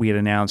Accelerate, we had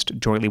announced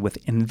jointly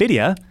with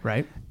NVIDIA,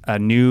 right, a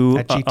new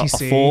at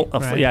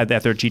GTC,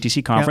 at their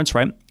GTC conference,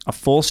 right, a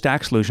full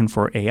stack solution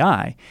for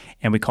AI,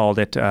 and we called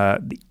it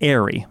the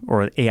AIRI,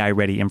 or AI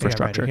Ready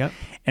Infrastructure. AI-ready,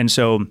 And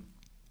so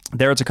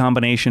there it's a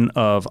combination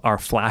of our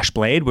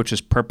FlashBlade, which is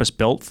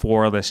purpose-built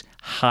for this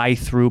high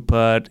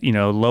throughput,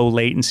 low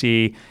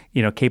latency,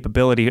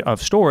 capability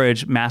of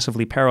storage,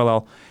 massively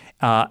parallel.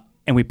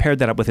 And we paired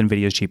that up with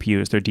NVIDIA's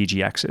GPUs, their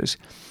DGXs,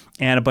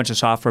 and a bunch of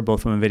software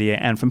both from NVIDIA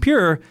and from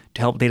Pure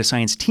to help data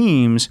science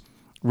teams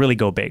really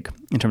go big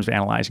in terms of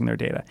analyzing their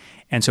data.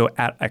 And so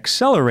at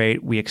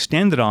Accelerate, we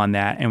extended on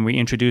that and we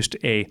introduced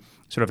a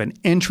sort of an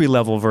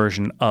entry-level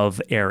version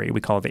of AIRI.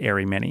 We call it the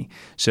AIRI Mini.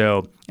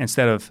 So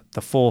instead of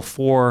the full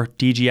 4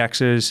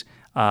 DGXs,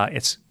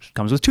 it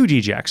comes with 2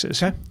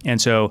 DGXs. Okay. And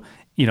so,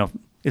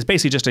 it's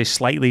basically just a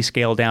slightly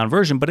scaled down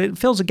version, but it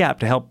fills a gap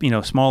to help,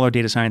 smaller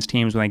data science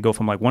teams when they go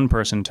from like one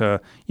person to,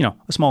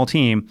 a small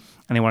team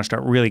and they want to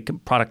start really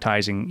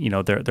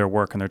productizing, their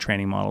work and their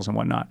training models and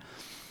whatnot.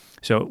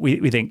 So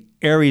we think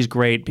AIRI is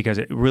great because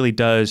it really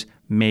does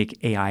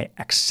make AI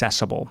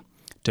accessible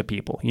to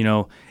people.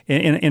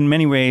 In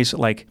many ways,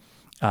 like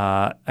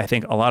I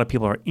think a lot of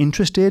people are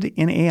interested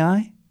in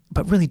AI,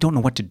 but really don't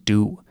know what to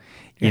do.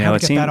 How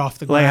to get that off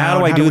the ground. Like, how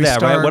do I do that?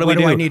 Start? Right? What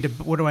do we do?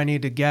 What do I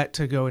need to get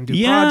to go and do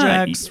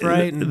projects?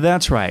 Right. And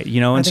that's right.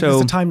 And I think so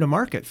it's a time to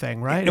market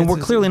thing, right? And we're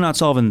clearly not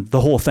solving the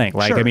whole thing.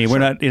 Like, sure, we're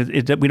not.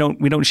 We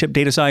don't ship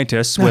data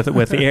scientists with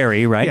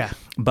AIRI, right? Yeah.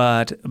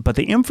 But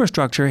the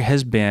infrastructure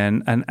has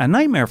been a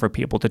nightmare for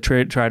people to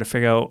try to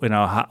figure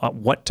out,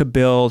 what to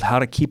build, how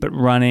to keep it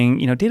running.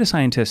 Data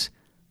scientists,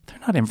 they're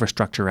not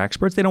infrastructure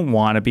experts. They don't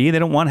want to be. They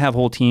don't want to have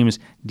whole teams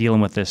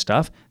dealing with this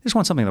stuff. They just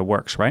want something that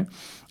works, right?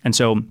 And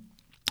so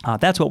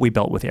that's what we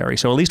built with AIRI.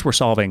 So at least we're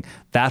solving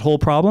that whole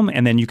problem,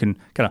 and then you can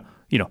kind of,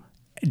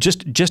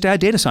 just add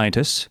data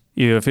scientists,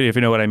 if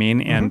you know what I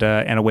mean, and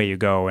away you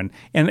go, and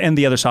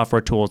the other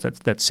software tools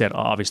that sit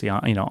obviously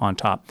on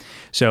top.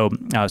 So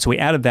we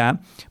added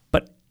that,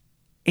 but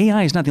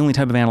AI is not the only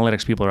type of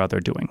analytics people are out there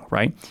doing,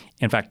 right?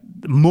 In fact,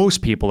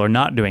 most people are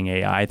not doing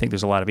AI. I think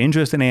there's a lot of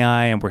interest in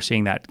AI, and we're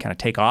seeing that kind of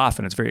take off,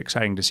 and it's very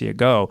exciting to see it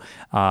go.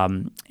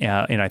 And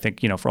I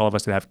think for all of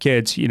us that have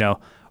kids,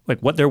 like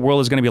what their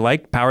world is going to be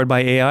like powered by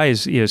AI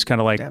is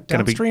kind of like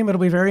downstream. It'll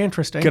be very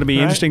interesting. Going to be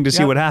interesting to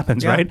see what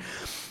happens, right?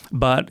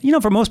 But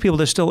for most people,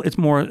 it's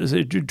more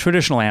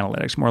traditional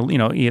analytics, more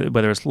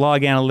whether it's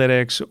log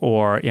analytics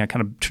or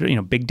kind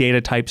of big data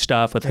type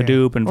stuff with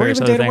Hadoop and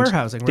various other things.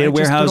 Warehousing, right? Data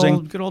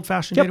warehousing, good old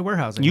fashioned data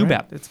warehousing. You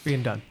right? bet. It's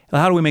being done.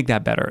 How do we make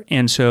that better?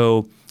 And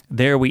so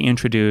there we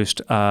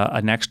introduced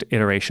a next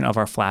iteration of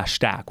our Flash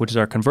Stack, which is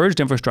our converged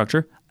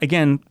infrastructure.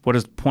 Again, what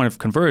is the point of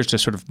converged? To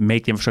sort of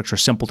make the infrastructure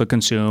simple to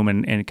consume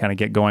and kind of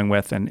get going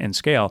with and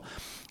scale.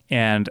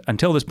 And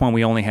until this point,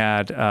 we only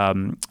had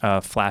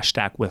a Flash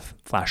Stack with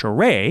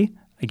FlashArray,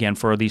 again,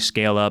 for these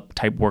scale-up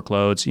type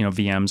workloads,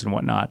 VMs and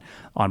whatnot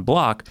on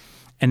block.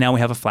 And now we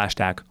have a Flash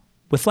Stack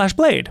with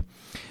FlashBlade.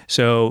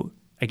 So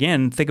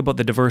again, think about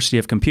the diversity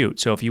of compute.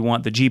 So if you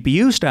want the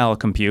GPU-style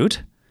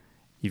compute,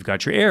 you've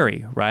got your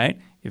AIRI, right?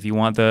 If you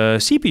want the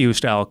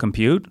CPU-style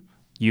compute,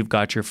 you've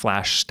got your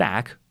Flash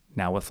Stack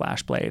now with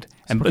FlashBlade.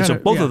 And so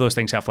both of those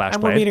things have FlashBlade.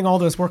 And we're meeting all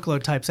those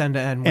workload types end to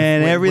end.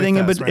 And everything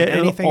in between,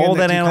 all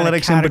that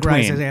analytics in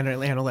between.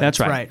 Analytics. That's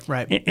right.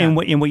 Right. And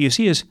what you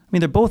see is,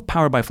 they're both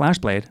powered by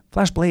FlashBlade.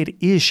 FlashBlade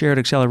is shared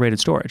accelerated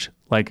storage.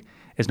 Like,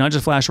 it's not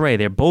just FlashArray.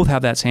 They both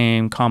have that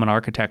same common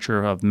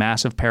architecture of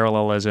massive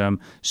parallelism,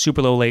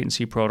 super low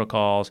latency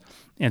protocols,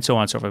 and so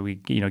on and so forth. We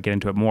get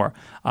into it more.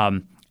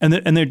 And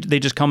they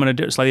just come in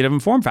a slightly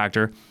different form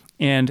factor.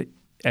 And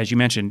as you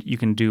mentioned, you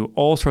can do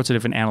all sorts of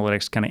different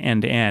analytics kind of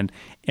end to end.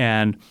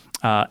 And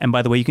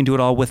by the way, you can do it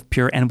all with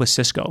Pure and with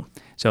Cisco.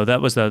 So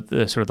that was the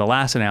sort of the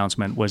last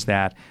announcement, was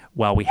that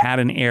while we had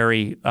an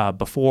AIRI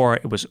before,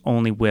 it was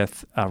only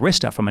with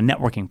Arista from a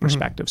networking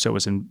perspective. So it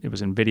was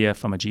NVIDIA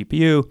from a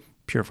GPU,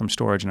 Pure from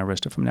storage and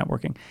Arista from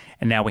networking.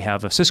 And now we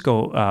have a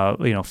Cisco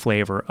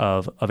flavor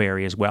of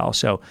area as well.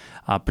 So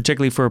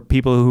particularly for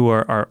people who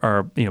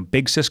are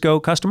big Cisco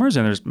customers,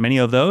 and there's many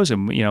of those,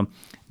 and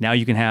now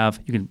you can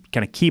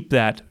kind of keep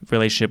that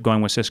relationship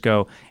going with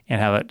Cisco and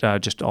have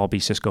it just all be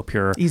Cisco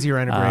Pure. Easier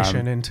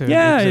integration into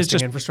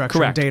existing infrastructure,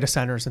 correct. Data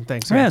centers and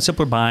things. Yeah,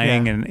 simpler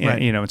buying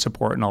and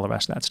support and all the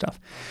rest of that stuff.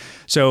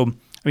 So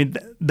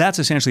that's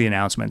essentially the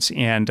announcements,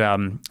 and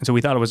so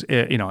we thought it was,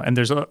 and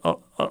there's a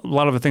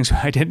lot of the things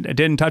I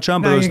didn't touch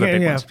on, but those are the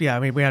big ones. Yeah,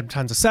 we had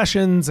tons of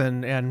sessions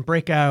and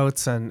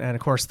breakouts, and of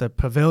course the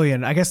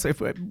pavilion. I guess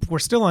if we're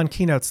still on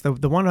keynotes,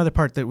 the one other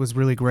part that was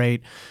really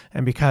great,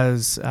 and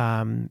because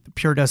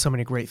Pure does so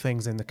many great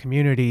things in the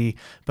community,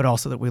 but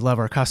also that we love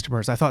our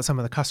customers, I thought some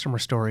of the customer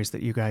stories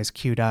that you guys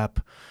queued up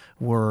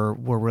were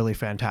really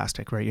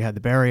fantastic, right? You had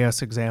the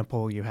Barrios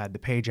example, you had the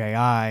Page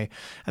AI,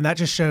 and that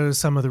just shows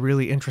some of the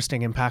really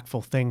interesting,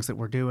 impactful things that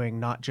we're doing,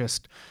 not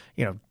just,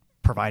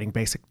 providing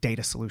basic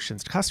data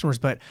solutions to customers,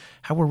 but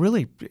how we're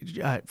really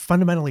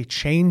fundamentally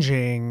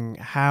changing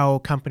how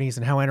companies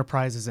and how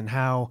enterprises and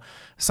how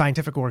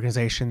scientific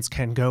organizations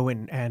can go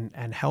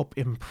and help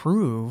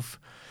improve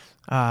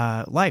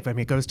life.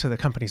 It goes to the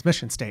company's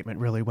mission statement,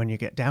 really, when you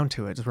get down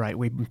to it, right?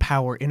 We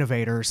empower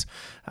innovators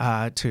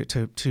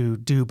to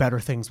do better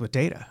things with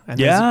data. And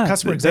these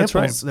customer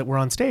examples that were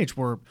on stage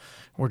were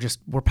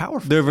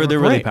powerful. They're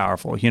really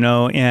powerful,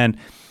 and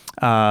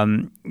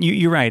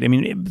you're right.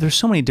 There's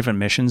so many different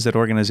missions that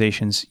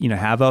organizations,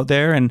 have out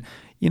there, and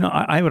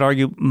I would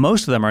argue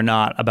most of them are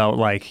not about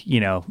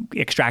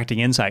extracting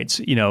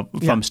insights,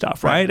 from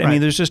stuff, right?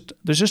 There's just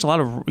a lot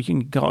of, you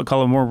can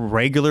call them more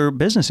regular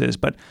businesses,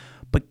 but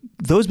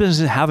those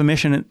businesses have a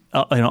mission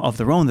of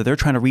their own, that they're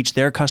trying to reach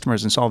their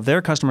customers and solve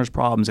their customers'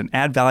 problems and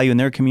add value in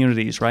their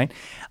communities, right?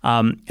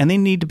 And they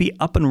need to be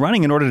up and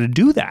running in order to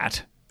do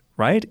that,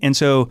 right? And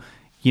so,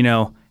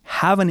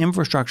 have an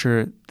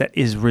infrastructure that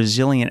is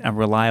resilient and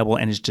reliable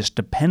and is just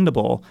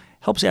dependable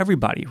helps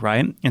everybody,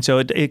 right? And so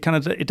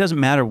it doesn't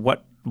matter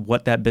what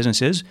that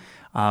business is.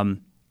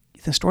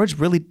 The storage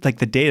really, like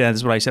the data, this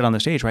is what I said on the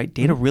stage, right?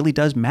 Data really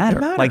does matter.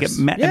 It matters.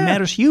 It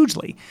matters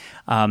hugely.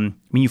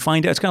 You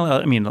find out, it's kind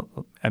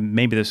of,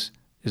 maybe this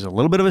is a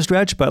little bit of a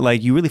stretch,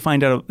 but you really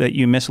find out that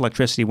you miss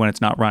electricity when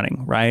it's not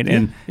running, right?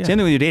 And same thing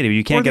with your data.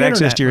 You can't get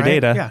access to your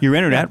data, your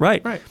internet,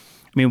 right?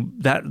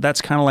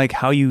 That's kind of like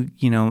how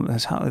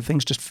that's how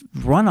things just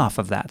run off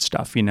of that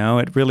stuff.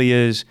 It really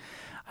is.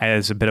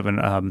 It's a bit of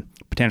an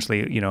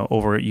potentially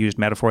overused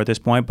metaphor at this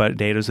point, but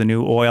data is the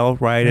new oil,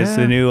 right? It's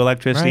the new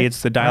electricity.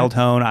 It's the dial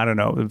tone. I don't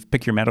know.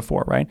 Pick your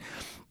metaphor, right?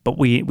 But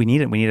we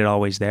need it. We need it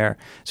always there.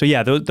 So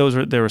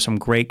there were some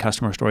great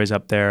customer stories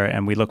up there,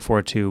 and we look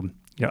forward to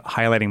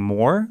highlighting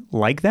more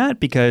like that,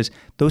 because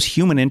those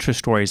human interest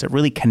stories that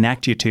really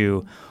connect you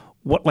to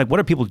what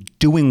are people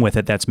doing with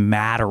it that's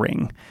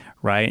mattering,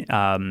 right?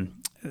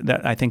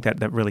 That I think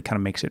that really kind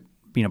of makes it,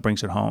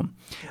 brings it home.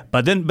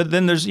 But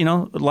then there's,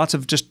 lots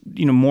of just,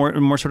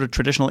 more sort of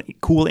traditional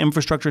cool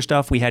infrastructure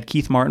stuff. We had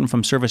Keith Martin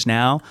from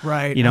ServiceNow,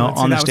 right?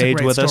 On the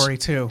stage with us. That was a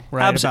great story too,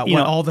 right?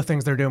 About all the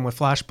things they're doing with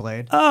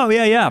FlashBlade. Oh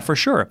yeah, for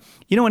sure.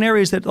 In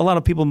areas that a lot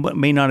of people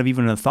may not have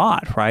even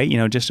thought, right?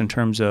 Just in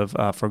terms of,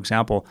 for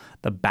example,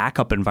 the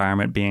backup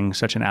environment being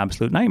such an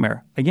absolute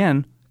nightmare.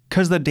 Again,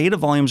 because the data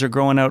volumes are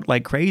growing out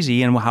like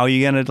crazy, and how are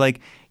you going to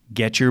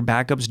get your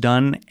backups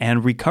done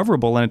and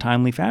recoverable in a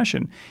timely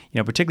fashion?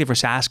 Particularly for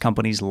SaaS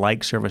companies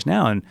like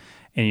ServiceNow, and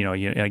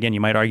again, you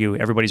might argue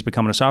everybody's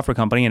becoming a software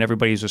company, and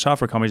everybody who's a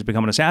software company is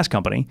becoming a SaaS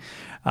company.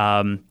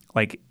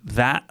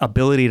 That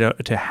ability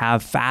to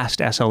have fast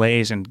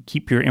SLAs and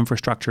keep your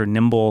infrastructure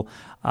nimble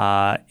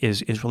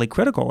is really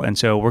critical. And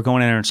so we're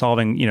going in there and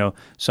solving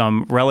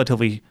some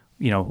relatively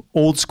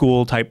old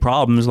school type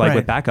problems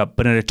with backup,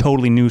 but in a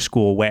totally new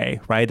school way,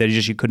 right? That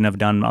you couldn't have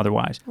done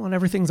otherwise. Well, and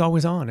everything's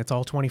always on. It's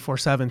all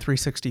 24/7,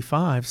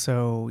 365.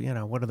 So,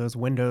 what are those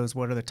windows?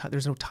 What are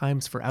there's no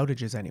times for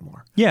outages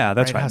anymore. Yeah,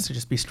 that's right. It has to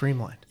just be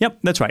streamlined. Yep,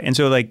 that's right. And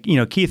so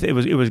Keith, it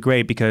was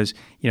great because,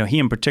 he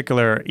in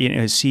particular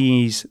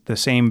sees the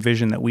same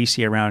vision that we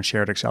see around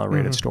shared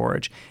accelerated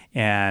storage.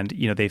 And,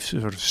 they've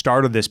sort of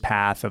started this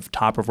path of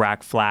top of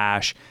rack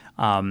flash,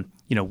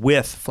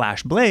 with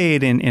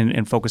FlashBlade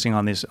and focusing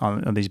on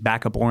these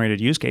backup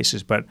oriented use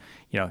cases. But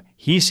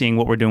he's seeing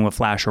what we're doing with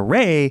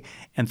FlashArray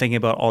and thinking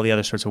about all the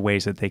other sorts of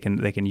ways that they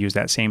can use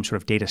that same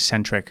sort of data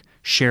centric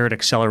shared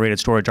accelerated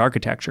storage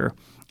architecture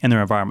in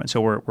their environment.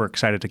 So we're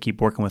excited to keep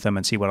working with them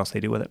and see what else they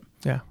do with it.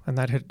 Yeah, and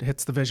that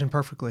hits the vision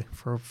perfectly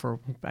for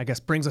I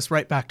guess brings us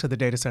right back to the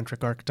data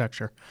centric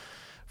architecture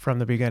from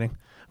the beginning.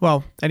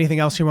 Well, anything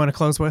else you want to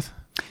close with?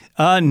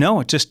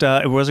 No,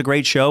 it was a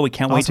great show. We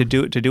can't wait to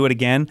do it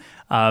again.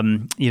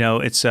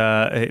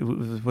 It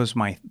was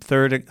my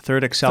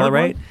third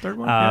Accelerate. Third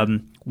one? Yeah.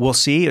 We'll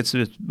see. It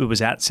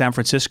was at San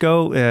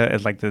Francisco,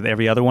 like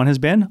every other one has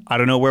been. I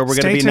don't know where we're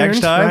going to be next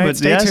time, right? but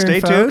stay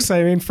tuned.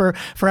 I mean, for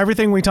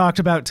everything we talked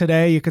about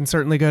today, you can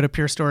certainly go to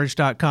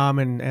purestorage.com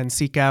and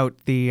seek out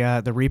the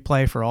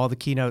replay for all the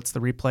keynotes. The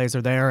replays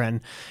are there,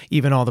 and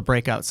even all the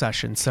breakout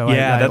sessions. So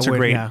that's a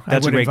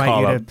great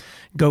call out.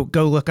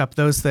 Go look up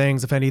those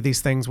things. If any of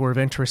these things were of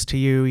interest to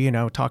you,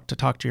 talk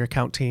to your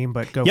account team,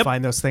 but go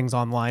find those things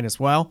online as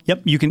well.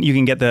 Yep, you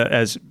can get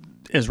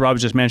as Rob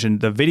just mentioned,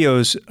 the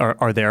videos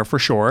are there for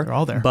sure. They're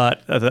all there.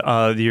 But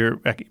your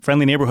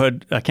friendly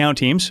neighborhood account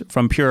teams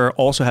from Pure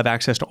also have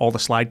access to all the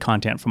slide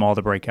content from all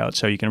the breakouts.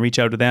 So you can reach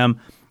out to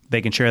them.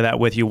 They can share that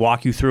with you,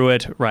 walk you through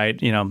it, right?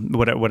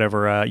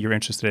 Whatever you're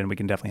interested in, we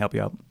can definitely help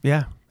you out.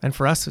 Yeah. And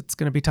for us, it's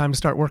going to be time to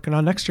start working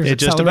on next year's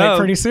Just Accelerate about.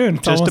 pretty soon.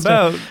 It's just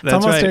about. It's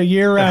almost a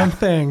year-round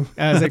thing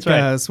as it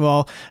goes. Right.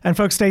 Well, and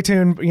folks, stay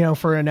tuned,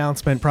 for an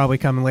announcement probably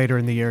coming later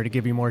in the year to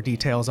give you more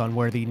details on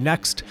where the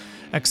next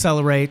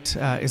Accelerate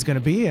is going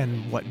to be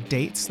and what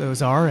dates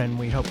those are. And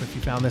we hope if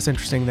you found this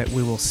interesting that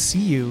we will see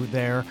you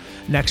there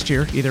next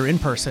year, either in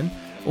person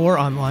or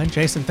online.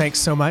 Jason, thanks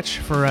so much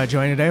for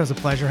joining today. It was a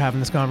pleasure having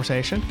this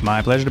conversation.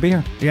 My pleasure to be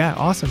here. Yeah,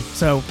 awesome.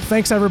 So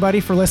thanks everybody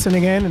for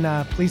listening in,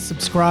 and please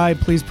subscribe,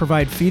 please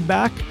provide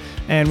feedback.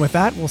 And with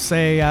that, we'll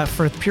say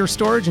for Pure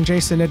Storage and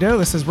Jason Nadeau,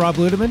 this is Rob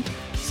Ludeman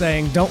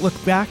saying, don't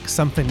look back,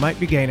 something might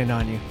be gaining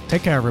on you.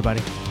 Take care,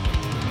 everybody.